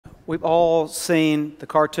We've all seen the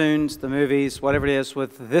cartoons, the movies, whatever it is,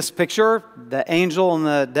 with this picture, the angel and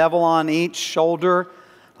the devil on each shoulder,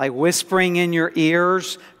 like whispering in your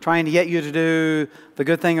ears, trying to get you to do the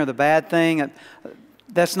good thing or the bad thing.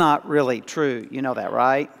 That's not really true. You know that,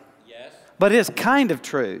 right? Yes. But it is kind of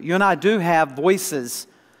true. You and I do have voices.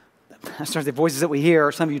 I started the voices that we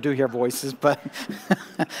hear. Some of you do hear voices, but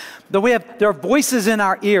there are voices in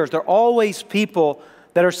our ears. There are always people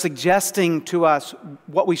that are suggesting to us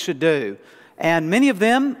what we should do. And many of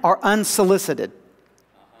them are unsolicited.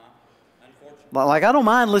 Like, I don't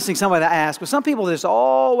mind listening to somebody to ask, but some people are just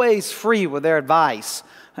always free with their advice.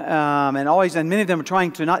 And many of them are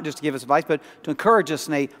trying to not just to give us advice, but to encourage us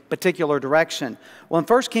in a particular direction. Well, in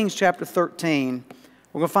 1 Kings chapter 13,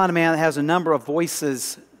 we're going to find a man that has a number of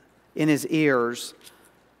voices in his ears,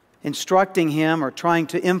 instructing him or trying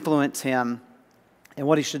to influence him in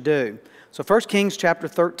what he should do. So 1 Kings chapter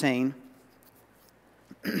 13.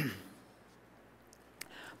 The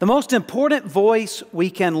most important voice we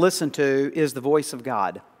can listen to is the voice of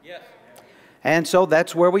God. Yes. And so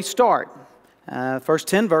that's where we start. First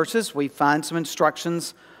 10 verses, we find some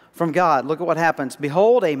instructions from God. Look at what happens.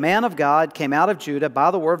 Behold, a man of God came out of Judah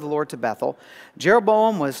by the word of the Lord to Bethel.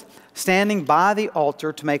 Jeroboam was standing by the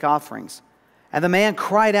altar to make offerings. And the man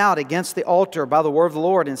cried out against the altar by the word of the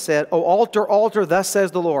Lord and said, O altar, altar, thus says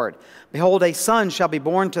the Lord, behold, a son shall be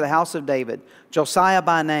born to the house of David, Josiah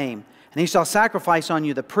by name. And he shall sacrifice on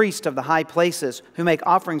you the priest of the high places who make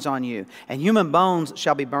offerings on you, and human bones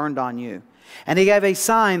shall be burned on you. And he gave a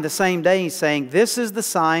sign the same day, saying, This is the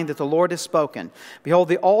sign that the Lord has spoken. Behold,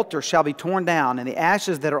 the altar shall be torn down, and the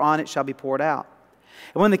ashes that are on it shall be poured out.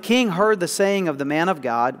 And when the king heard the saying of the man of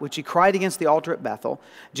God, which he cried against the altar at Bethel,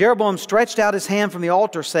 Jeroboam stretched out his hand from the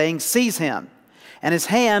altar, saying, Seize him. And his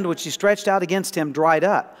hand, which he stretched out against him, dried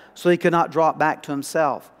up, so he could not draw it back to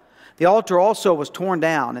himself. The altar also was torn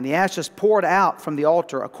down, and the ashes poured out from the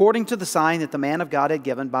altar, according to the sign that the man of God had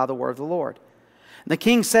given by the word of the Lord. And the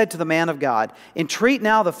king said to the man of God, Entreat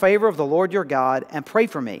now the favor of the Lord your God, and pray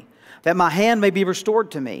for me, that my hand may be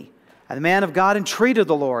restored to me. And the man of God entreated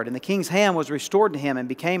the Lord, and the king's hand was restored to him and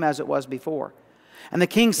became as it was before. And the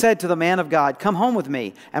king said to the man of God, Come home with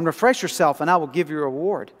me and refresh yourself, and I will give you a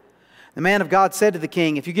reward. The man of God said to the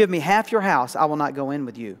king, If you give me half your house, I will not go in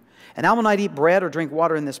with you. And I will not eat bread or drink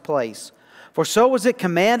water in this place. For so was it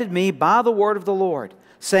commanded me by the word of the Lord,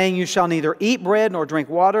 saying, You shall neither eat bread nor drink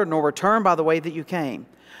water, nor return by the way that you came.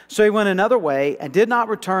 So he went another way, and did not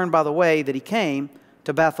return by the way that he came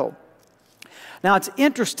to Bethel. Now, it's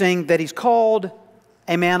interesting that he's called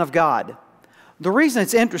a man of God. The reason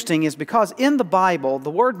it's interesting is because in the Bible, the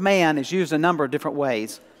word man is used a number of different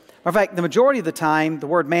ways. In fact, the majority of the time, the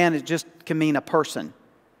word man can mean a person.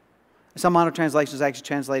 Some modern translations actually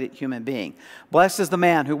translate it human being. Blessed is the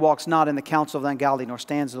man who walks not in the counsel of the ungodly, nor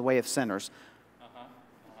stands in the way of sinners.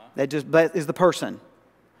 That is the person.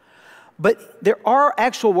 But there are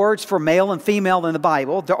actual words for male and female in the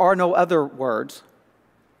Bible. There are no other words.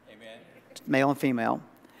 Male and female.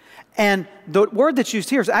 And the word that's used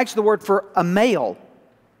here is actually the word for a male.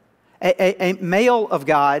 A male of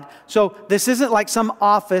God. So this isn't like some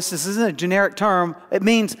office. This isn't a generic term. It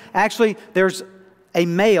means actually there's a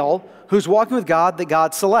male who's walking with God that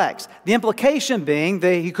God selects. The implication being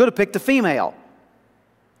that he could have picked a female.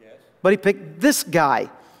 Yes. But he picked this guy.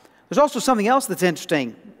 There's also something else that's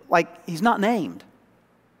interesting. Like, he's not named.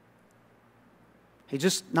 He's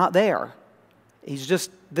just not there. He's just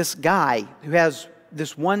this guy who has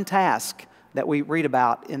this one task that we read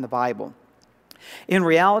about in the Bible. In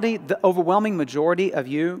reality, the overwhelming majority of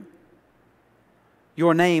you,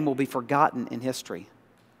 your name will be forgotten in history.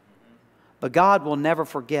 But God will never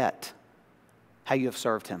forget how you have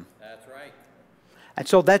served Him. That's right. And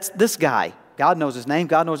so that's this guy. God knows his name.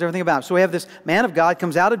 God knows everything about him. So we have this man of God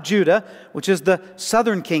comes out of Judah, which is the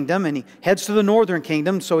southern kingdom, and he heads to the northern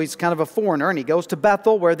kingdom, so he's kind of a foreigner, and he goes to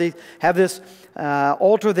Bethel where they have this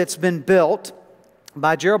altar that's been built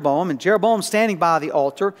by Jeroboam, and Jeroboam's standing by the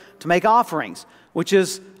altar to make offerings, which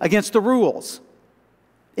is against the rules.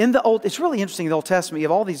 It's really interesting in the Old Testament, you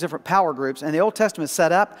have all these different power groups, and the Old Testament is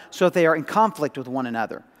set up so that they are in conflict with one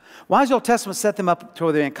another. Why does the Old Testament set them up to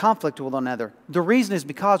where they're in conflict with one another? The reason is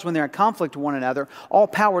because when they're in conflict with one another, all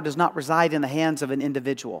power does not reside in the hands of an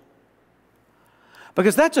individual.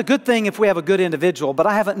 Because that's a good thing if we have a good individual, but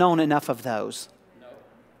I haven't known enough of those. No.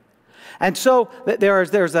 And so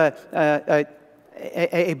there's a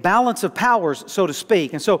balance of powers, so to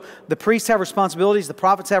speak. And so the priests have responsibilities, the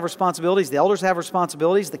prophets have responsibilities, the elders have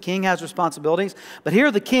responsibilities, the king has responsibilities. But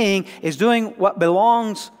here the king is doing what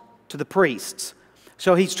belongs to the priests.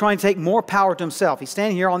 So he's trying to take more power to himself. He's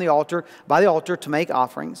standing here on the altar, by the altar, to make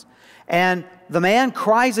offerings. And the man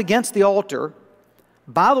cries against the altar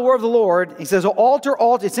by the word of the Lord. He says, altar,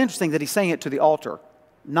 altar. It's interesting that he's saying it to the altar,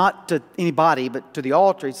 not to anybody, but to the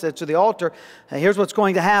altar. He says to the altar, here's what's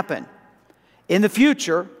going to happen. In the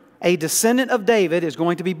future, a descendant of David is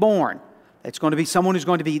going to be born. It's going to be someone who's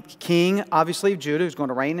going to be king, obviously, of Judah, who's going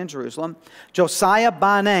to reign in Jerusalem. Josiah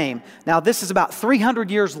by name. Now, this is about 300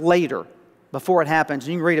 years later before it happens.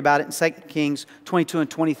 You can read about it in 2 Kings 22 and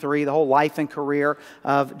 23, the whole life and career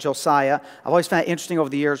of Josiah. I've always found it interesting over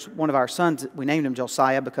the years, one of our sons, we named him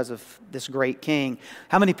Josiah because of this great king.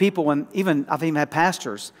 How many people, I've even had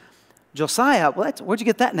pastors, Josiah, where'd you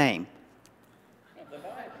get that name?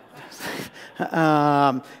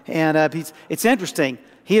 It's interesting.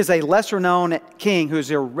 He is a lesser-known king who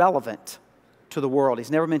is irrelevant to the world.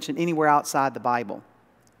 He's never mentioned anywhere outside the Bible.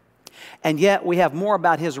 And yet, we have more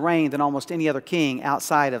about his reign than almost any other king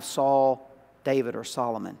outside of Saul, David, or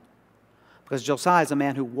Solomon. Because Josiah is a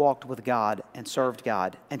man who walked with God and served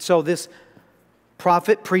God. And so this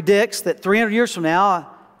prophet predicts that 300 years from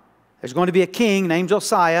now, there's going to be a king named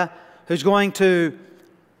Josiah who's going to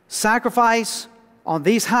sacrifice on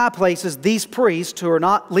these high places, these priests who are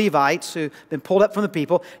not Levites, who've been pulled up from the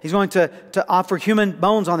people. He's going to offer human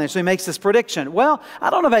bones on there. So he makes this prediction. Well,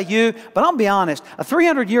 I don't know about you, but I'll be honest. A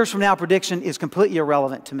 300 years from now prediction is completely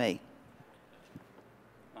irrelevant to me.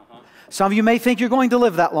 Some of you may think you're going to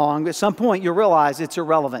live that long, but at some point you'll realize it's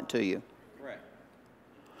irrelevant to you. Correct.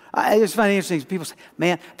 I just find it interesting. People say,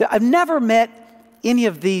 man, I've never met any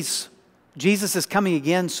of these Jesus is coming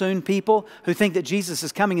again soon people who think that Jesus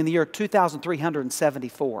is coming in the year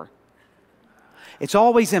 2374. It's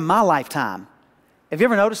always in my lifetime. Have you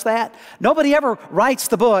ever noticed that? Nobody ever writes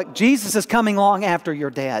the book, Jesus is coming long after you're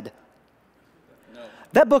dead. No.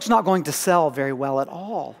 That book's not going to sell very well at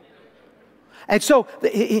all. And so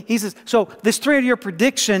he says, so this 300-year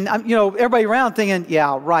prediction, everybody around thinking,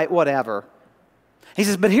 yeah, right, whatever. He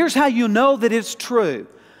says, but here's how you know that it's true.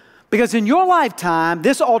 Because in your lifetime,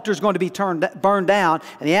 this altar is going to be burned down,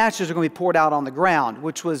 and the ashes are going to be poured out on the ground,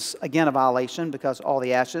 which was, again, a violation because all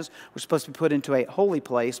the ashes were supposed to be put into a holy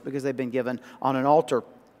place because they've been given on an altar.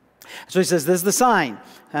 So he says, this is the sign.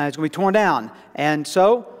 It's going to be torn down. And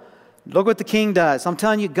so, look what the king does. I'm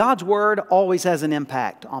telling you, God's word always has an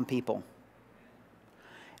impact on people.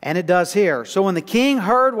 And it does here. So when the king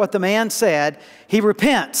heard what the man said, he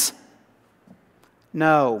repents.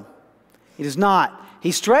 No, he does not.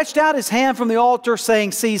 He stretched out his hand from the altar,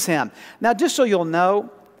 saying, seize him. Now, just so you'll know,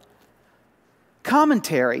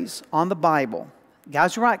 commentaries on the Bible,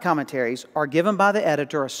 guys who write commentaries, are given by the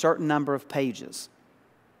editor a certain number of pages.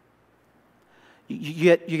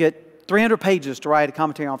 You get 300 pages to write a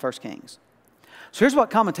commentary on 1 Kings. So here's what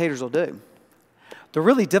commentators will do. The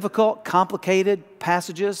really difficult, complicated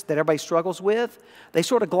passages that everybody struggles with, they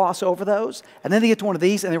sort of gloss over those, and then they get to one of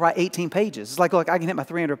these and they write 18 pages. It's like, look, I can hit my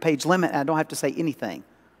 300-page limit and I don't have to say anything.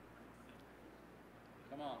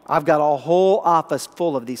 Come on. I've got a whole office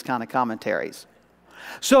full of these kind of commentaries.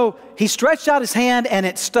 So he stretched out his hand and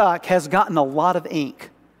it stuck, has gotten a lot of ink.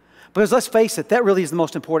 Because let's face it, that really is the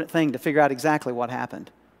most important thing to figure out exactly what happened.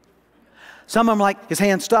 Some of them, like, his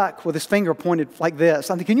hand stuck with his finger pointed like this.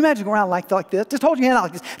 I'm thinking, can you imagine going around like this? Just hold your hand out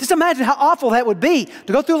like this. Just imagine how awful that would be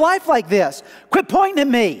to go through life like this. Quit pointing at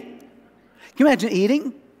me. Can you imagine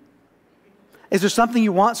eating? Is there something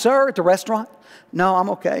you want, sir, at the restaurant? No, I'm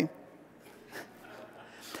okay.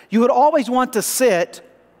 You would always want to sit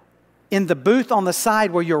in the booth on the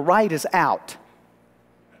side where your right is out.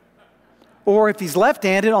 Or if he's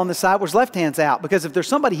left-handed, on the side where his left hand's out. Because if there's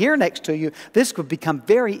somebody here next to you, this could become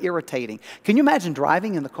very irritating. Can you imagine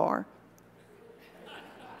driving in the car?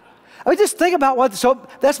 I mean, just think about so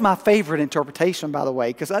that's my favorite interpretation, by the way,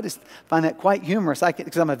 because I just find that quite humorous.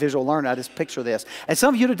 Because I'm a visual learner, I just picture this. And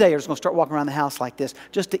some of you today are just going to start walking around the house like this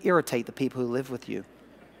just to irritate the people who live with you.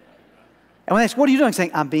 And when they ask, what are you doing? Saying,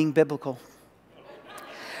 I'm being biblical.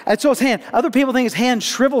 And so his hand, other people think his hand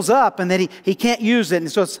shrivels up and that he can't use it.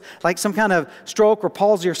 And so it's like some kind of stroke or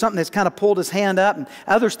palsy or something that's kind of pulled his hand up. And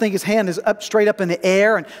others think his hand is up straight up in the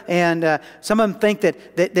air. And some of them think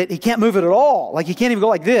that he can't move it at all. Like he can't even go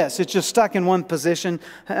like this. It's just stuck in one position.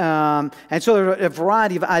 And so there are a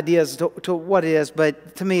variety of ideas to what it is.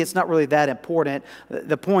 But to me, it's not really that important.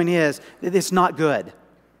 The point is, it's not good.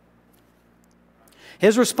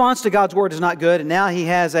 His response to God's word is not good, and now he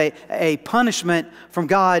has a punishment from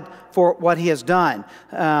God for what he has done.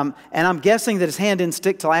 And I'm guessing that his hand didn't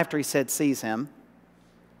stick till after he said, seize him.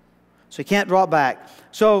 So he can't draw it back.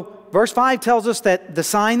 So verse 5 tells us that the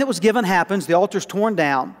sign that was given happens. The altar's torn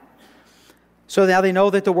down. So now they know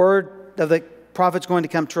that the word of the prophet's going to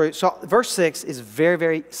come true. So verse 6 is very,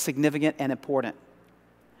 very significant and important.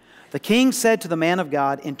 The king said to the man of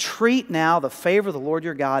God, entreat now the favor of the Lord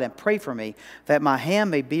your God and pray for me that my hand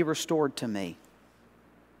may be restored to me.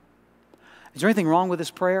 Is there anything wrong with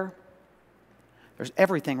this prayer? There's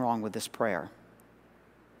everything wrong with this prayer.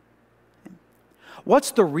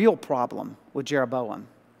 What's the real problem with Jeroboam?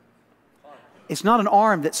 It's not an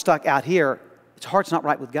arm that's stuck out here. His heart's not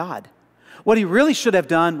right with God. What he really should have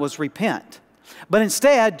done was repent. But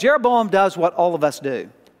instead, Jeroboam does what all of us do.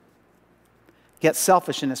 Get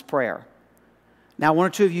selfish in his prayer. Now, one or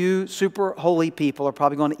two of you super holy people are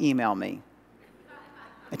probably going to email me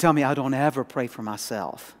and tell me I don't ever pray for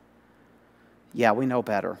myself. Yeah, we know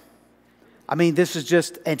better. I mean, this is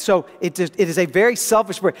just, and so it is a very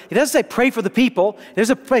selfish prayer. It doesn't say pray for the people. It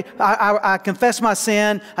doesn't pray, I confess my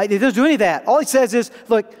sin. It doesn't do any of that. All he says is,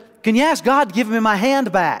 look, can you ask God to give me my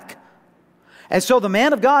hand back? And so the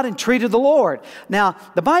man of God entreated the Lord. Now,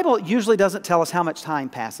 the Bible usually doesn't tell us how much time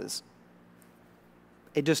passes.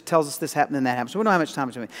 It just tells us this happened and that happened. So we don't know how much time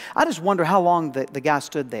it's been. I just wonder how long the guy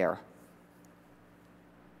stood there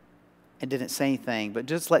and didn't say anything, but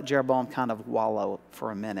just let Jeroboam kind of wallow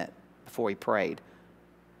for a minute before he prayed.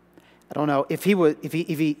 I don't know. If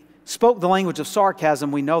he spoke the language of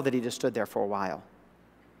sarcasm, we know that he just stood there for a while.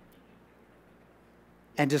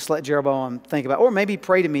 And just let Jeroboam think about it. Or maybe he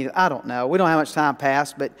prayed to me. I don't know. We don't know how much time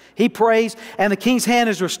passed, but he prays, and the king's hand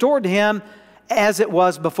is restored to him as it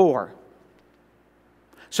was before.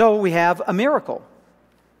 So we have a miracle.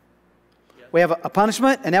 We have a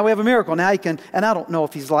punishment, and now we have a miracle. Now he can, and I don't know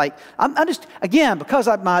if he's like, I'm just, again, because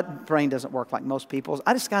my brain doesn't work like most people's,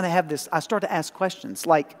 I just kind of have this, I start to ask questions.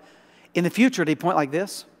 Like, in the future, did he point like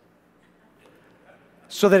this?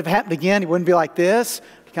 So that if it happened again, he wouldn't be like this?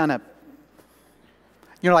 Kind of,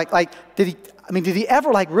 you know, did he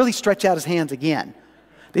ever like really stretch out his hands again?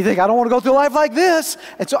 Do you think, I don't want to go through life like this?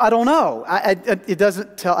 And so I don't know. It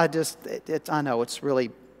doesn't tell, I know it's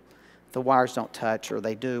really, the wires don't touch, or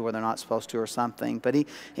they do, or they're not supposed to, or something.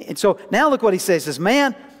 And so now look what he says. He says,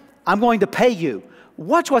 man, I'm going to pay you.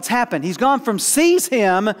 Watch what's happened. He's gone from seize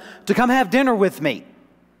him to come have dinner with me.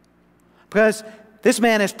 Because this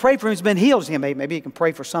man has prayed for him. He's been healed. Maybe he can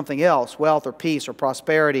pray for something else, wealth or peace or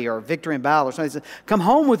prosperity or victory in battle or something. He says, come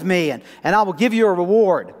home with me and I will give you a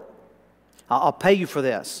reward. I'll pay you for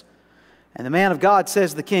this. And the man of God says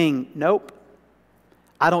to the king, nope.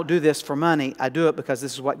 I don't do this for money. I do it because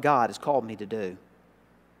this is what God has called me to do.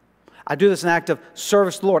 I do this in act of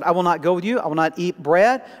service to the Lord. I will not go with you. I will not eat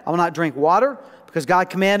bread. I will not drink water because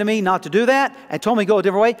God commanded me not to do that and told me to go a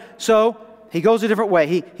different way. So he goes a different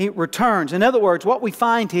way. He returns. In other words, what we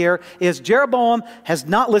find here is Jeroboam has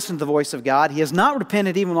not listened to the voice of God. He has not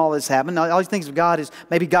repented even when all this happened. Now, all he thinks of God is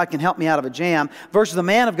maybe God can help me out of a jam, versus the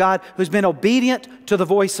man of God who's been obedient to the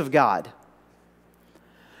voice of God.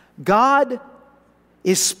 God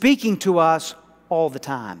is speaking to us all the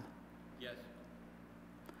time. Yes.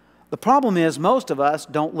 The problem is most of us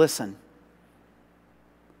don't listen.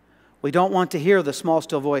 We don't want to hear the small,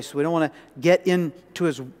 still voice. We don't want to get into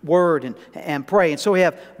His Word and pray. And so we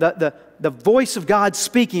have the voice of God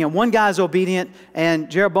speaking, and one guy's obedient, and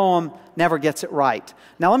Jeroboam never gets it right.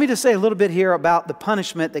 Now let me just say a little bit here about the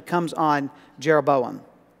punishment that comes on Jeroboam.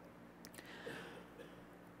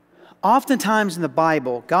 Oftentimes in the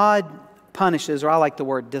Bible, God punishes, or I like the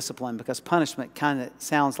word discipline, because punishment kind of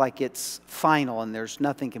sounds like it's final and there's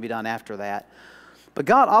nothing can be done after that. But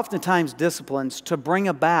God oftentimes disciplines to bring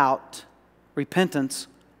about repentance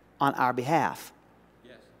on our behalf.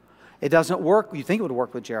 Yes. It doesn't work. You think it would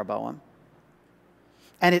work with Jeroboam.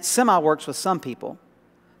 And it semi-works with some people.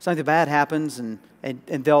 Something bad happens and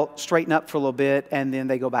they'll straighten up for a little bit and then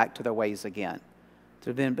they go back to their ways again.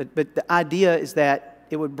 So then, but the idea is that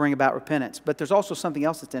it would bring about repentance. But there's also something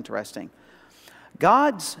else that's interesting.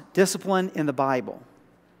 God's discipline in the Bible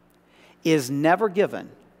is never given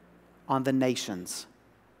on the nations.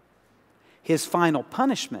 His final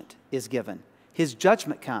punishment is given. His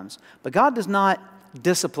judgment comes. But God does not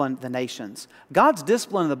discipline the nations. God's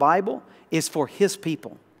discipline in the Bible is for His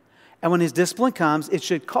people. And when His discipline comes, it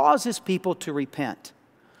should cause His people to repent.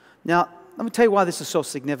 Now, let me tell you why this is so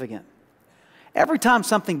significant. Every time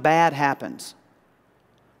something bad happens,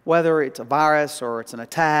 whether it's a virus or it's an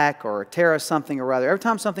attack or a terrorist something or other, every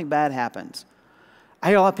time something bad happens, I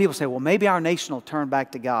hear a lot of people say, well, maybe our nation will turn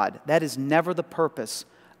back to God. That is never the purpose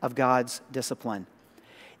of God's discipline.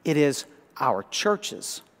 It is our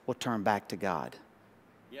churches will turn back to God.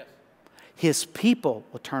 Yes. His people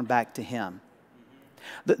will turn back to Him.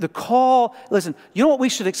 The call, listen, you know what we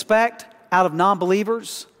should expect out of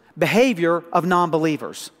non-believers? Behavior of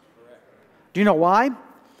non-believers. Do you know why?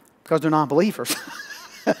 Because they're non-believers.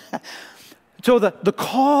 So the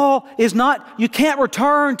call is not, you can't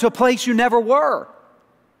return to a place you never were.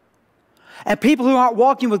 And people who aren't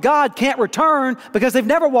walking with God can't return because they've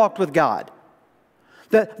never walked with God.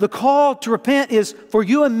 The call to repent is for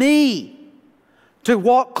you and me to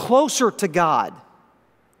walk closer to God,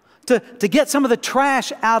 to get some of the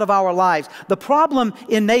trash out of our lives. The problem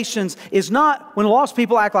in nations is not when lost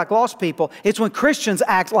people act like lost people, it's when Christians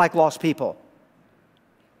act like lost people.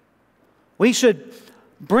 We should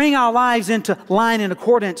bring our lives into line in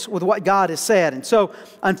accordance with what God has said. And so,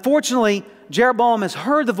 unfortunately, Jeroboam has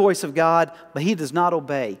heard the voice of God, but he does not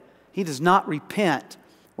obey. He does not repent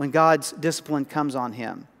when God's discipline comes on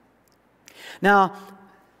him. Now,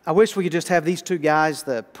 I wish we could just have these two guys,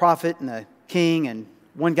 the prophet and the king, and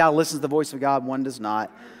one guy listens to the voice of God, one does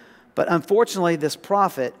not. But unfortunately, this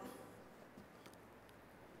prophet,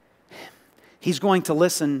 he's going to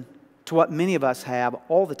listen to what many of us have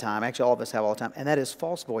all the time, actually all of us have all the time, and that is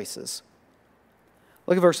false voices.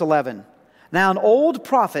 Look at verse 11. Now an old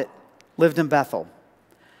prophet lived in Bethel.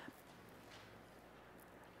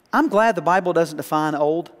 I'm glad the Bible doesn't define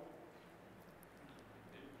old.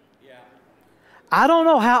 Yeah. I don't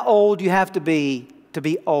know how old you have to be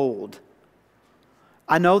old.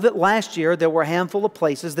 I know that last year there were a handful of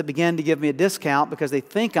places that began to give me a discount because they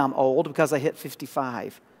think I'm old because I hit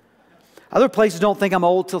 55. Other places don't think I'm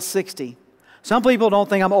old till 60. Some people don't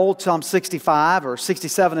think I'm old till I'm 65 or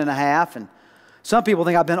 67 and a half. And some people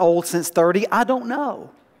think I've been old since 30. I don't know.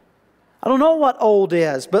 I don't know what old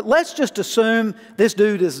is. But let's just assume this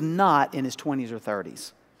dude is not in his 20s or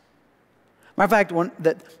 30s. Matter of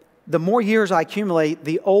fact, the more years I accumulate,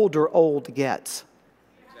 the older old gets.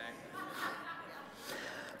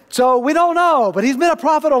 So we don't know, but he's been a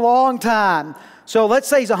prophet a long time. So let's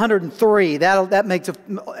say he's 103. That makes,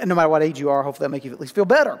 no matter what age you are, hopefully that makes you at least feel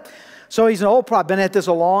better. So he's an old prophet, been at this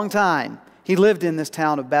a long time. He lived in this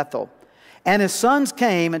town of Bethel. And his sons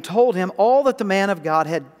came and told him all that the man of God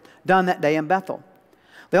had done that day in Bethel.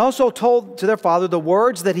 They also told to their father the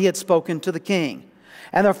words that he had spoken to the king.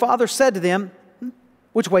 And their father said to them,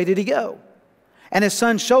 which way did he go? And his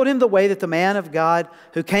son showed him the way that the man of God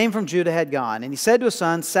who came from Judah had gone. And he said to his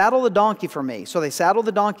son, saddle the donkey for me. So they saddled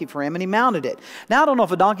the donkey for him, and he mounted it. Now, I don't know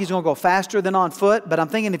if a donkey's going to go faster than on foot, but I'm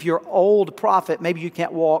thinking if you're an old prophet, maybe you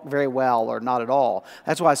can't walk very well or not at all.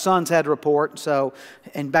 That's why his sons had to report. So,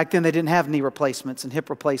 and back then they didn't have knee replacements and hip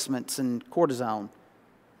replacements and cortisone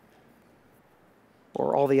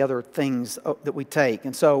or all the other things that we take.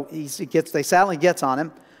 And so they saddle, he gets on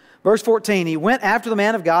him. Verse 14, he went after the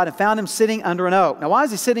man of God and found him sitting under an oak. Now, why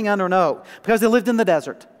is he sitting under an oak? Because they lived in the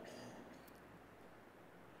desert.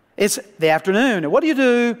 It's the afternoon. And what do you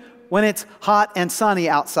do when it's hot and sunny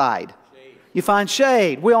outside? Shade. You find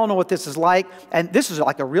shade. We all know what this is like. And this is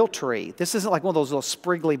like a real tree. This isn't like one of those little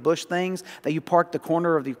spriggly bush things that you park the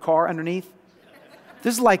corner of your car underneath.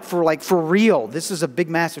 This is like for real. This is a big,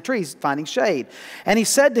 massive tree. He's finding shade. And he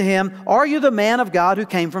said to him, are you the man of God who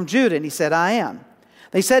came from Judah? And he said, I am.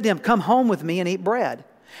 They said to him, come home with me and eat bread.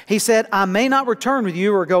 He said, I may not return with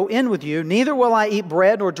you or go in with you, neither will I eat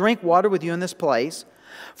bread nor drink water with you in this place.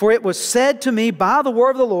 For it was said to me by the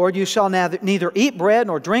word of the Lord, you shall neither eat bread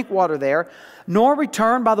nor drink water there, nor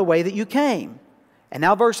return by the way that you came. And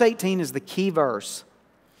now verse 18 is the key verse.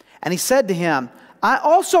 And he said to him, I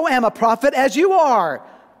also am a prophet as you are.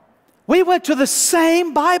 We went to the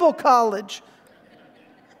same Bible college.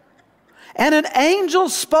 And an angel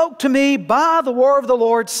spoke to me by the word of the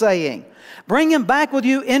Lord, saying, bring him back with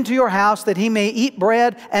you into your house that he may eat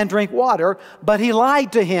bread and drink water. But he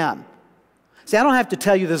lied to him. See, I don't have to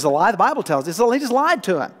tell you this is a lie. The Bible tells us he just lied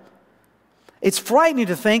to him. It's frightening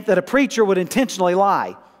to think that a preacher would intentionally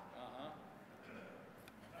lie.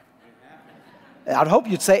 I'd hope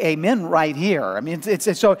you'd say amen right here. I mean,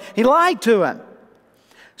 so he lied to him.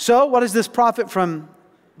 So what does this prophet from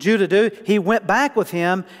Judah do? He went back with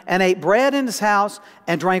him and ate bread in his house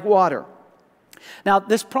and drank water. Now,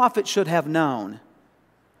 this prophet should have known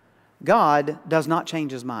God does not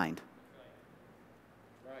change his mind.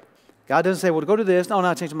 God doesn't say, well, go do this. No,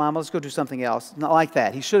 I changed my mind. Let's go do something else. It's not like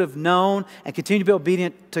that. He should have known and continued to be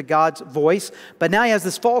obedient to God's voice. But now he has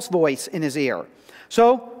this false voice in his ear.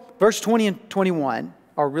 So, verse 20 and 21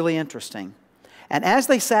 are really interesting. And as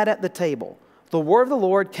they sat at the table, the word of the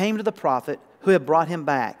Lord came to the prophet who had brought him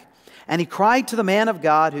back. And he cried to the man of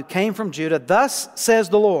God who came from Judah, thus says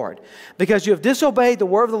the Lord, because you have disobeyed the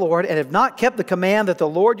word of the Lord and have not kept the command that the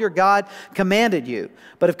Lord your God commanded you,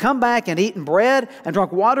 but have come back and eaten bread and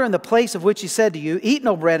drunk water in the place of which he said to you, eat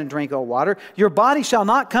no bread and drink no water, your body shall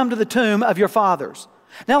not come to the tomb of your fathers.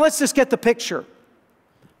 Now let's just get the picture.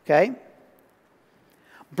 Okay?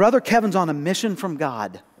 Brother Kevin's on a mission from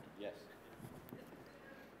God.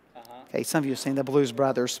 Okay, some of you have seen the Blues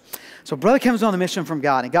Brothers. So Brother Kevin's on a mission from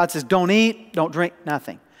God. And God says, don't eat, don't drink,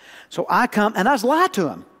 nothing. So I come, and I was lied to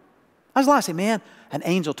him. I said, man, an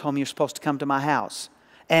angel told me you're supposed to come to my house,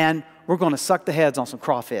 and we're going to suck the heads on some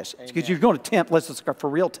crawfish. Because you're going to tempt, let's just for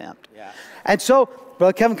real tempt. Yeah. And so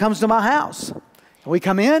Brother Kevin comes to my house. And we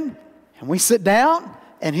come in, and we sit down,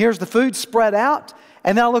 and here's the food spread out.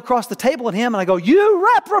 And then I look across the table at him, and I go, you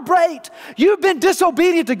reprobate. You've been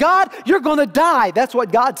disobedient to God. You're going to die. That's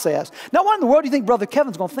what God says. Now, what in the world do you think Brother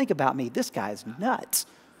Kevin's going to think about me? This guy's nuts.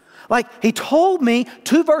 Like, he told me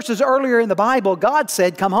 2 verses earlier in the Bible, God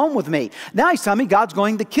said, come home with me. Now he's telling me God's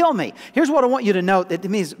going to kill me. Here's what I want you to note that to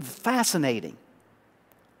me is fascinating.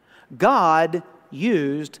 God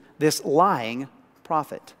used this lying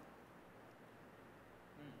prophet.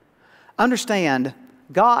 Understand,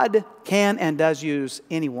 God can and does use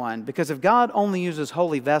anyone, because if God only uses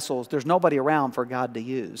holy vessels, there's nobody around for God to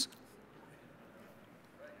use.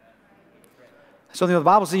 So the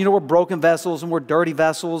Bible says, we're broken vessels and we're dirty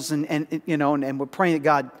vessels, and we're praying that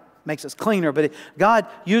God makes us cleaner. But God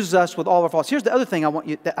uses us with all our faults. Here's the other thing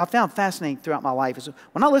that I found fascinating throughout my life is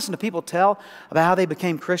when I listen to people tell about how they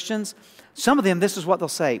became Christians, some of them, this is what they'll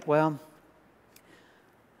say. Well,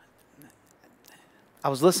 I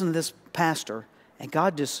was listening to this pastor, and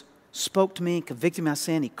God just spoke to me, convicted me of my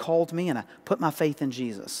sin. He called me, and I put my faith in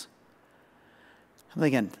Jesus. I'm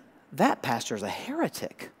thinking, that pastor is a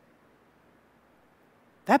heretic.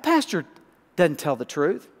 That pastor doesn't tell the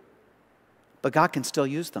truth, but God can still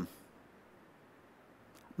use them.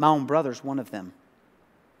 My own brother's one of them.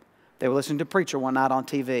 They were listening to a preacher one night on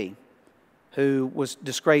TV who was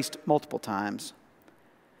disgraced multiple times.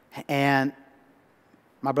 And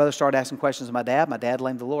my brother started asking questions of my dad. My dad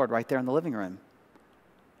blamed the Lord right there in the living room.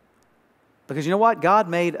 Because you know what? God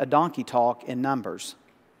made a donkey talk in Numbers.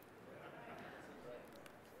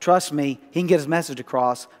 Trust me, he can get his message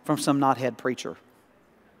across from some knothead preacher.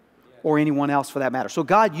 Or anyone else for that matter. So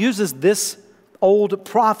God uses this old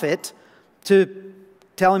prophet to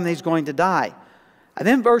tell him that he's going to die. And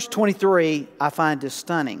then verse 23, I find just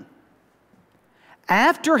stunning.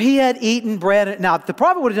 After he had eaten bread, now if the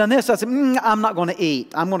prophet would have done this, I said, I'm not going to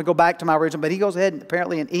eat. I'm going to go back to my original. But he goes ahead and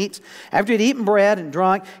apparently eats. After he had eaten bread and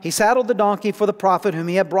drunk, he saddled the donkey for the prophet whom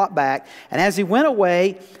he had brought back. And as he went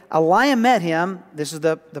away, a lion met him. This is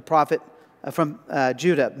the prophet from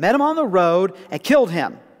Judah. Met him on the road and killed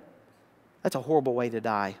him. That's a horrible way to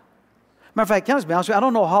die. Matter of fact, can I just be honest with you, I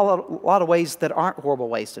don't know a lot of ways that aren't horrible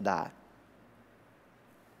ways to die.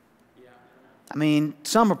 Yeah. I mean,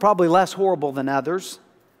 some are probably less horrible than others.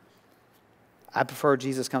 I prefer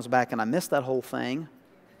Jesus comes back and I miss that whole thing.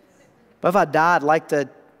 But if I die, I'd like to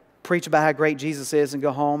preach about how great Jesus is and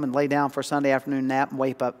go home and lay down for a Sunday afternoon nap and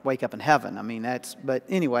wake up in heaven. I mean, but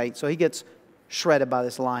anyway, so he gets shredded by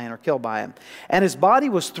this lion or killed by him. And his body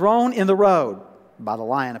was thrown in the road. By the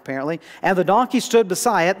lion, apparently. And the donkey stood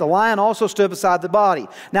beside it. The lion also stood beside the body.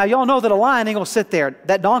 Now, y'all know that a lion ain't going to sit there.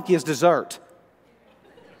 That donkey is dessert.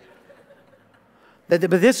 But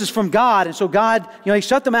this is from God. And so God, he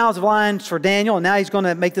shut the mouths of lions for Daniel. And now he's going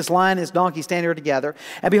to make this lion and this donkey stand here together.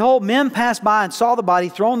 And behold, men passed by and saw the body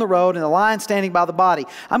thrown in the road and the lion standing by the body.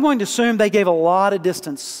 I'm going to assume they gave a lot of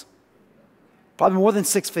distance. Probably more than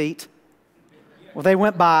 6 feet. Well, they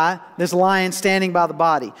went by, this lion standing by the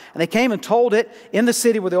body. And they came and told it in the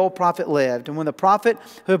city where the old prophet lived. And when the prophet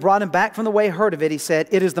who had brought him back from the way heard of it, he said,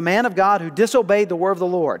 it is the man of God who disobeyed the word of the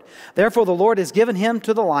Lord. Therefore the Lord has given him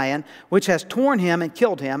to the lion, which has torn him and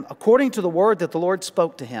killed him, according to the word that the Lord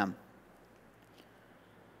spoke to him.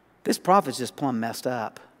 This prophet's just plumb messed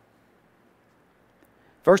up.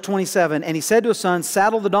 Verse 27, and he said to his son,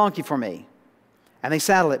 saddle the donkey for me. And they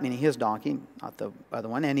saddled it, meaning his donkey, not the other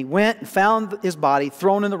one. And he went and found his body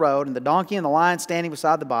thrown in the road, and the donkey and the lion standing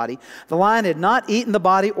beside the body. The lion had not eaten the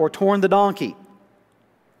body or torn the donkey.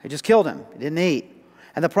 He just killed him. He didn't eat.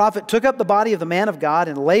 And the prophet took up the body of the man of God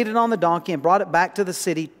and laid it on the donkey and brought it back to the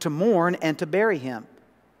city to mourn and to bury him.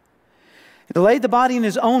 And they laid the body in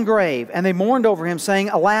his own grave, and they mourned over him, saying,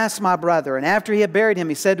 alas, my brother. And after he had buried him,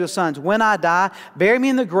 he said to his sons, when I die, bury me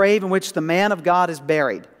in the grave in which the man of God is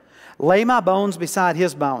buried. Lay my bones beside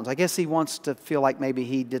his bones. I guess he wants to feel like maybe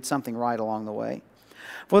he did something right along the way.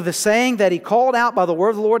 For the saying that he called out by the word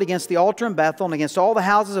of the Lord against the altar in Bethel and against all the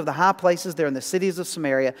houses of the high places there in the cities of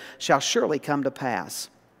Samaria shall surely come to pass.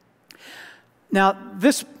 Now,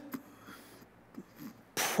 this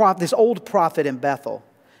old prophet in Bethel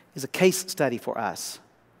is a case study for us.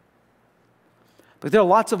 But there are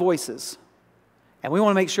lots of voices, and we want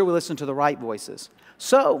to make sure we listen to the right voices.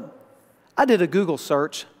 So, I did a Google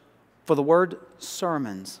search for the word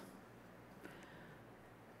sermons.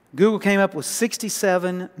 Google came up with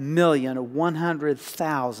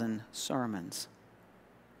 67,100,000 sermons.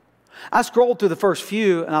 I scrolled through the first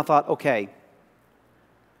few and I thought, okay,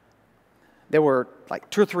 there were like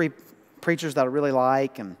 2 or 3 preachers that I really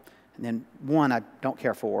like, and then one I don't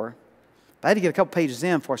care for. But I had to get a couple pages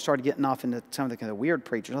in before I started getting off into some of the kind of weird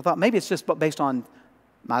preachers. I thought maybe it's just based on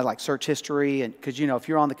my like search history, and because if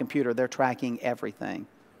you're on the computer, they're tracking everything.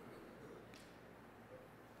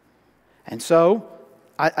 And so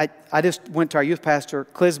I just went to our youth pastor,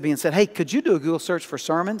 Clisby, and said, hey, could you do a Google search for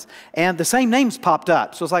sermons? And the same names popped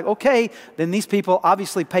up. So it's like, okay, then these people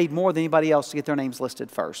obviously paid more than anybody else to get their names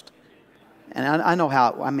listed first. And I know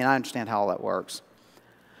how, I understand how all that works.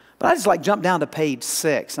 But I just like jumped down to page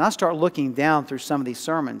 6, and I start looking down through some of these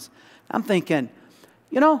sermons. I'm thinking,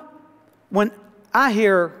 when I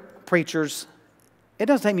hear preachers, it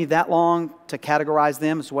doesn't take me that long to categorize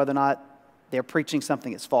them as whether or not they're preaching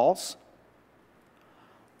something that's false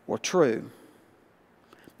or true.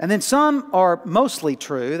 And then some are mostly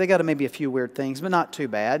true. They got maybe a few weird things, but not too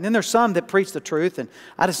bad. And then there's some that preach the truth, and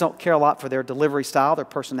I just don't care a lot for their delivery style, their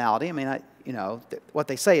personality. What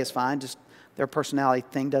they say is fine, just their personality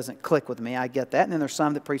thing doesn't click with me. I get that. And then there's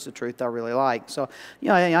some that preach the truth that I really like. So,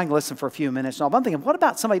 I can listen for a few minutes and all. But I'm thinking, what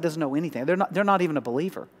about somebody who doesn't know anything? They're not even a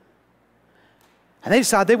believer. And they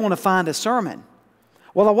decide they want to find a sermon.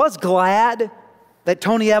 Well, I was glad that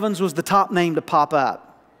Tony Evans was the top name to pop up,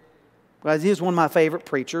 because he is one of my favorite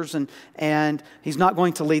preachers, and he's not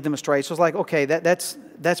going to lead them astray. So I was like, okay, that's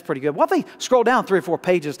pretty good. Well, if they scroll down 3 or 4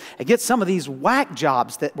 pages and get some of these whack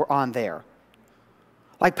jobs that were on there.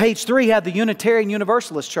 Like page 3 had the Unitarian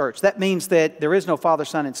Universalist Church. That means that there is no Father,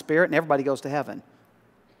 Son, and Spirit, and everybody goes to heaven.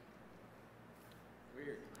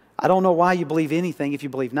 Weird. I don't know why you believe anything if you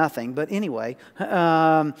believe nothing, but anyway.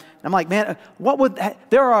 I'm like, man,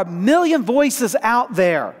 there are a million voices out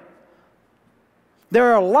there.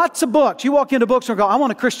 There are lots of books. You walk into books and go, I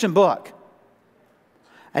want a Christian book.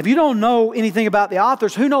 If you don't know anything about the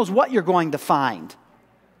authors, who knows what you're going to find?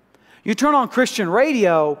 You turn on Christian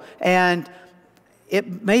radio and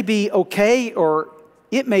it may be okay, or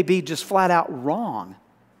it may be just flat out wrong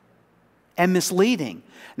and misleading.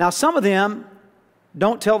 Now, some of them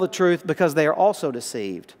don't tell the truth because they are also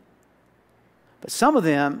deceived. But some of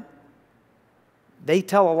them, they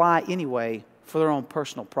tell a lie anyway for their own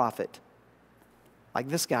personal profit, like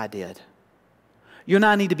this guy did. You and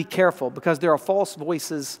I need to be careful because there are false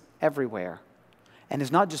voices everywhere. And it's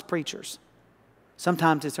not just preachers.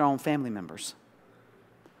 Sometimes it's our own family members.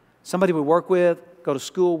 Somebody we work with, go to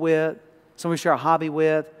school with, somebody we share a hobby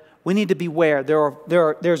with. We need to beware.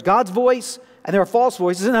 There's God's voice and there are false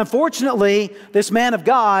voices. And unfortunately, this man of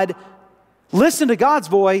God listened to God's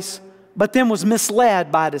voice, but then was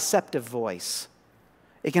misled by a deceptive voice.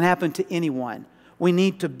 It can happen to anyone. We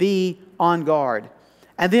need to be on guard.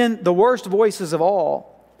 And then the worst voices of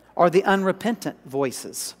all are the unrepentant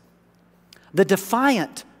voices, the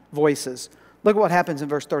defiant voices. Look at what happens in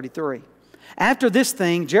verse 33. After this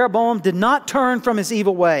thing, Jeroboam did not turn from his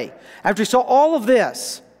evil way. After he saw all of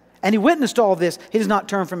this, and he witnessed all of this, he does not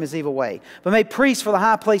turn from his evil way, but made priests for the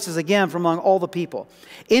high places again from among all the people.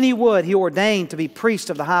 Any wood he ordained to be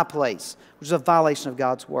priest of the high place, which is a violation of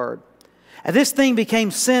God's word. And this thing became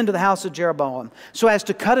sin to the house of Jeroboam, so as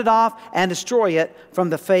to cut it off and destroy it from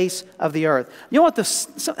the face of the earth. You know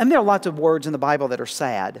what? And there are lots of words in the Bible that are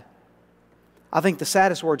sad. I think the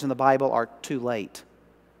saddest words in the Bible are too late.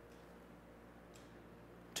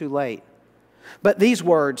 Too late. But these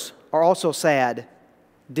words are also sad.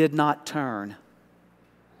 Did not turn.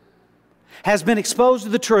 Has been exposed to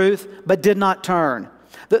the truth, but did not turn.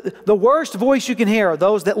 The worst voice you can hear are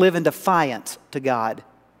those that live in defiance to God.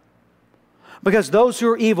 Because those who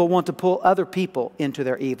are evil want to pull other people into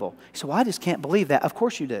their evil. You say, well, I just can't believe that. Of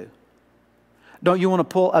course you do. Don't you want to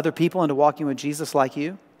pull other people into walking with Jesus like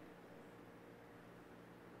you?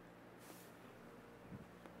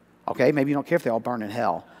 Okay, maybe you don't care if they all burn in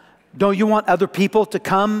hell. Don't you want other people to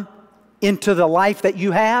come into the life that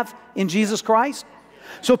you have in Jesus Christ?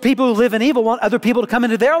 So people who live in evil want other people to come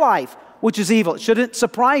into their life, which is evil. It shouldn't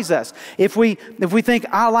surprise us. If we think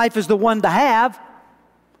our life is the one to have,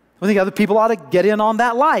 we think other people ought to get in on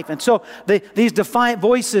that life. And so these defiant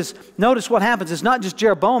voices, notice what happens. It's not just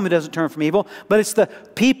Jeroboam who doesn't turn from evil, but it's the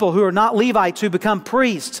people who are not Levites who become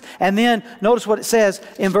priests. And then notice what it says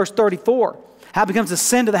in verse 34. How it becomes a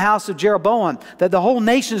sin to the house of Jeroboam, that the whole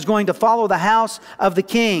nation is going to follow the house of the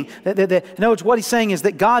king. In other words, what he's saying is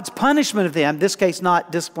that God's punishment of them, in this case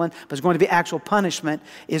not discipline, but it's going to be actual punishment,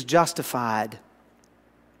 is justified.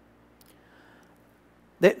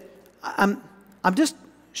 I'm just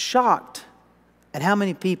shocked at how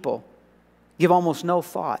many people give almost no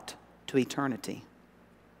thought to eternity.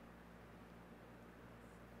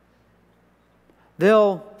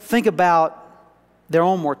 They'll think about their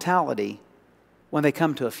own mortality when they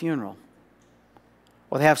come to a funeral.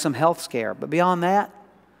 or they have some health scare. But beyond that,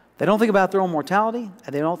 they don't think about their own mortality,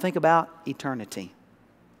 and they don't think about eternity.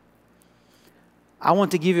 I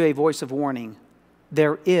want to give you a voice of warning.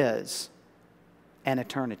 There is an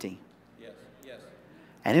eternity. Yes, yes.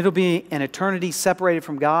 And it'll be an eternity separated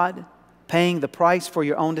from God, paying the price for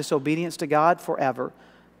your own disobedience to God forever,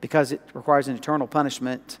 because it requires an eternal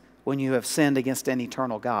punishment when you have sinned against an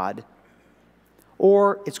eternal God.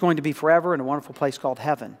 Or it's going to be forever in a wonderful place called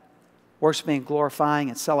heaven, worshiping, glorifying,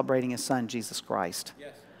 and celebrating His Son, Jesus Christ.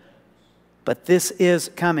 Yes. But this is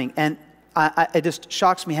coming, and it just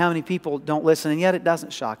shocks me how many people don't listen, and yet it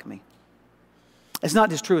doesn't shock me. It's not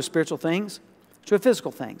just true of spiritual things, it's true of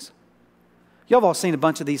physical things. Y'all have all seen a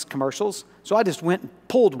bunch of these commercials, so I just went and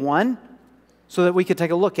pulled one so that we could take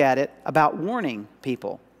a look at it about warning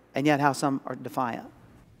people, and yet how some are defiant.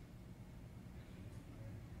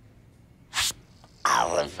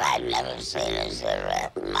 I wish I'd never seen a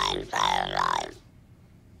cigarette in my entire life.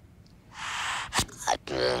 I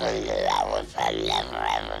truly did. I wish I'd never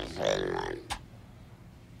ever seen one.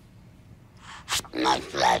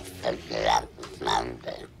 Much less picked it up and smoked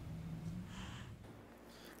it.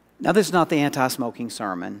 Now, this is not the anti-smoking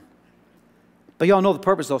sermon, but y'all know the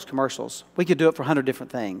purpose of those commercials. We could do it for 100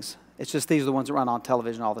 different things. It's just these are the ones that run on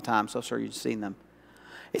television all the time, so sure you've seen them.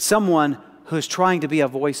 It's someone who's trying to be a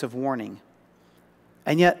voice of warning,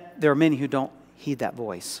 and yet there are many who don't heed that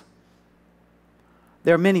voice.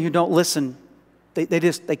 There are many who don't listen.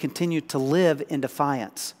 They continue to live in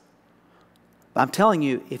defiance. But I'm telling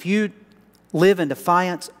you, if you live in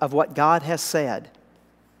defiance of what God has said,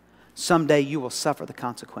 someday you will suffer the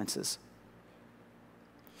consequences.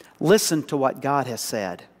 Listen to what God has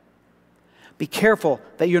said. Be careful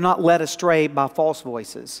that you're not led astray by false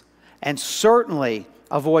voices. And certainly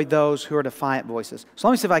avoid those who are defiant voices. So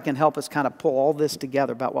let me see if I can help us kind of pull all this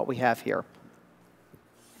together about what we have here.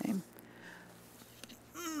 Okay.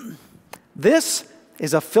 This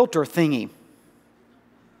is a filter thingy.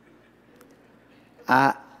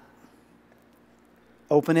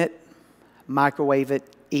 Open it, microwave it,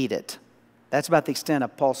 eat it. That's about the extent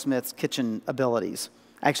of Paul Smith's kitchen abilities.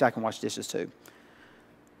 Actually, I can wash dishes too.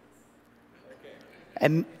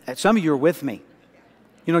 And some of you are with me.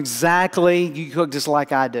 You know exactly, you cook just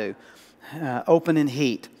like I do. Open and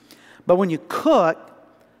heat. But when you cook,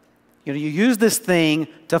 you use this thing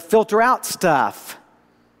to filter out stuff.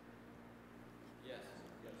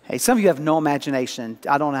 Hey, some of you have no imagination.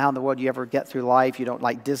 I don't know how in the world you ever get through life. You don't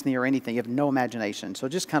like Disney or anything. You have no imagination. So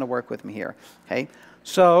just kind of work with me here. Okay?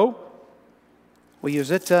 So we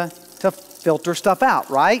use it to filter stuff out,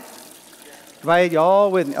 right? Everybody,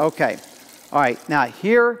 y'all with me? Okay. All right. Now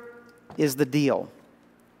here is the deal.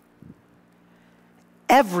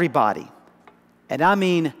 Everybody, and I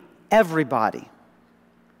mean everybody,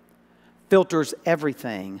 filters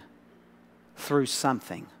everything through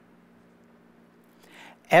something.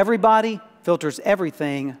 Everybody filters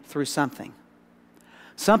everything through something.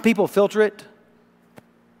 Some people filter it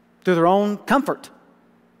through their own comfort.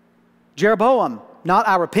 Jeroboam, not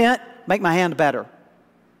I repent, make my hand better.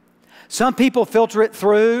 Some people filter it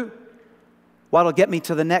through what'll get me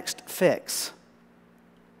to the next fix,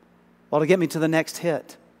 what'll get me to the next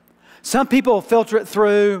hit. Some people filter it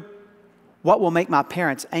through what will make my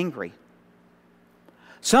parents angry.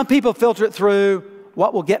 Some people filter it through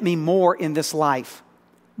what will get me more in this life.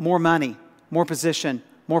 More money, more position,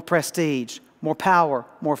 more prestige, more power,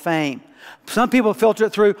 more fame. Some people filter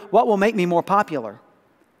it through what will make me more popular.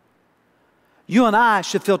 You and I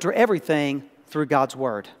should filter everything through God's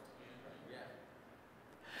Word.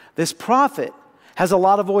 This prophet has a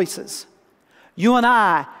lot of voices. You and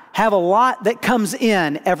I have a lot that comes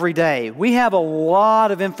in every day. We have a lot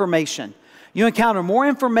of information. You encounter more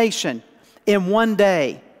information in one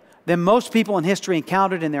day than most people in history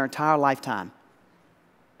encountered in their entire lifetime.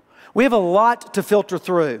 We have a lot to filter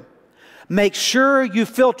through. Make sure you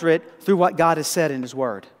filter it through what God has said in His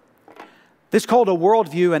Word. This is called a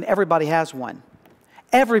worldview, and everybody has one.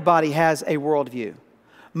 Everybody has a worldview.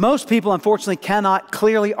 Most people, unfortunately, cannot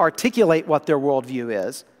clearly articulate what their worldview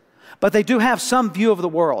is, but they do have some view of the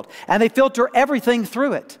world, and they filter everything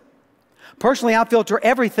through it. Personally, I filter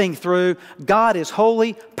everything through God is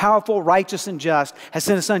holy, powerful, righteous, and just, has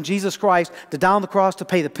sent His Son Jesus Christ to die on the cross to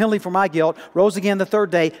pay the penalty for my guilt, rose again the third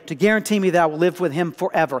day to guarantee me that I will live with Him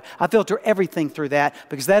forever. I filter everything through that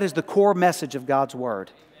because that is the core message of God's Word.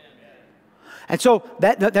 And so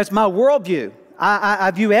that's my worldview. I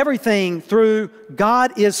view everything through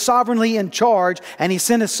God is sovereignly in charge, and He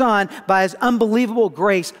sent His Son by His unbelievable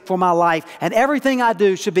grace for my life. And everything I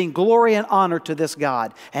do should bring glory and honor to this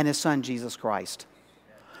God and His Son, Jesus Christ.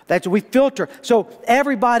 That's we filter. So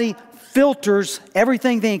everybody filters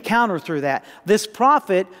everything they encounter through that. This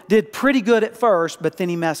prophet did pretty good at first, but then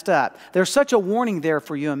he messed up. There's such a warning there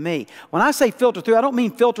for you and me. When I say filter through, I don't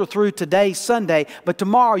mean filter through today, Sunday, but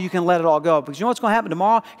tomorrow you can let it all go. Because you know what's going to happen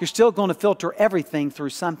tomorrow? You're still going to filter everything through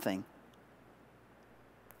something.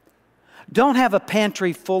 Don't have a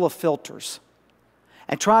pantry full of filters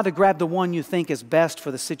and try to grab the one you think is best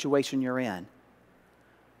for the situation you're in.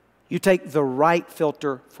 You take the right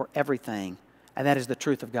filter for everything, and that is the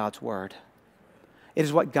truth of God's Word. It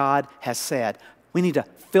is what God has said. We need to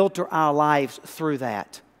filter our lives through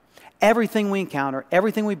that. Everything we encounter,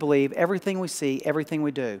 everything we believe, everything we see, everything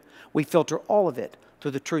we do, we filter all of it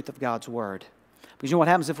through the truth of God's Word. Because you know what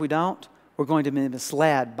happens if we don't? We're going to be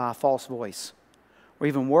misled by a false voice. Or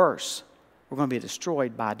even worse, we're going to be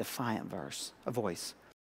destroyed by a defiant voice.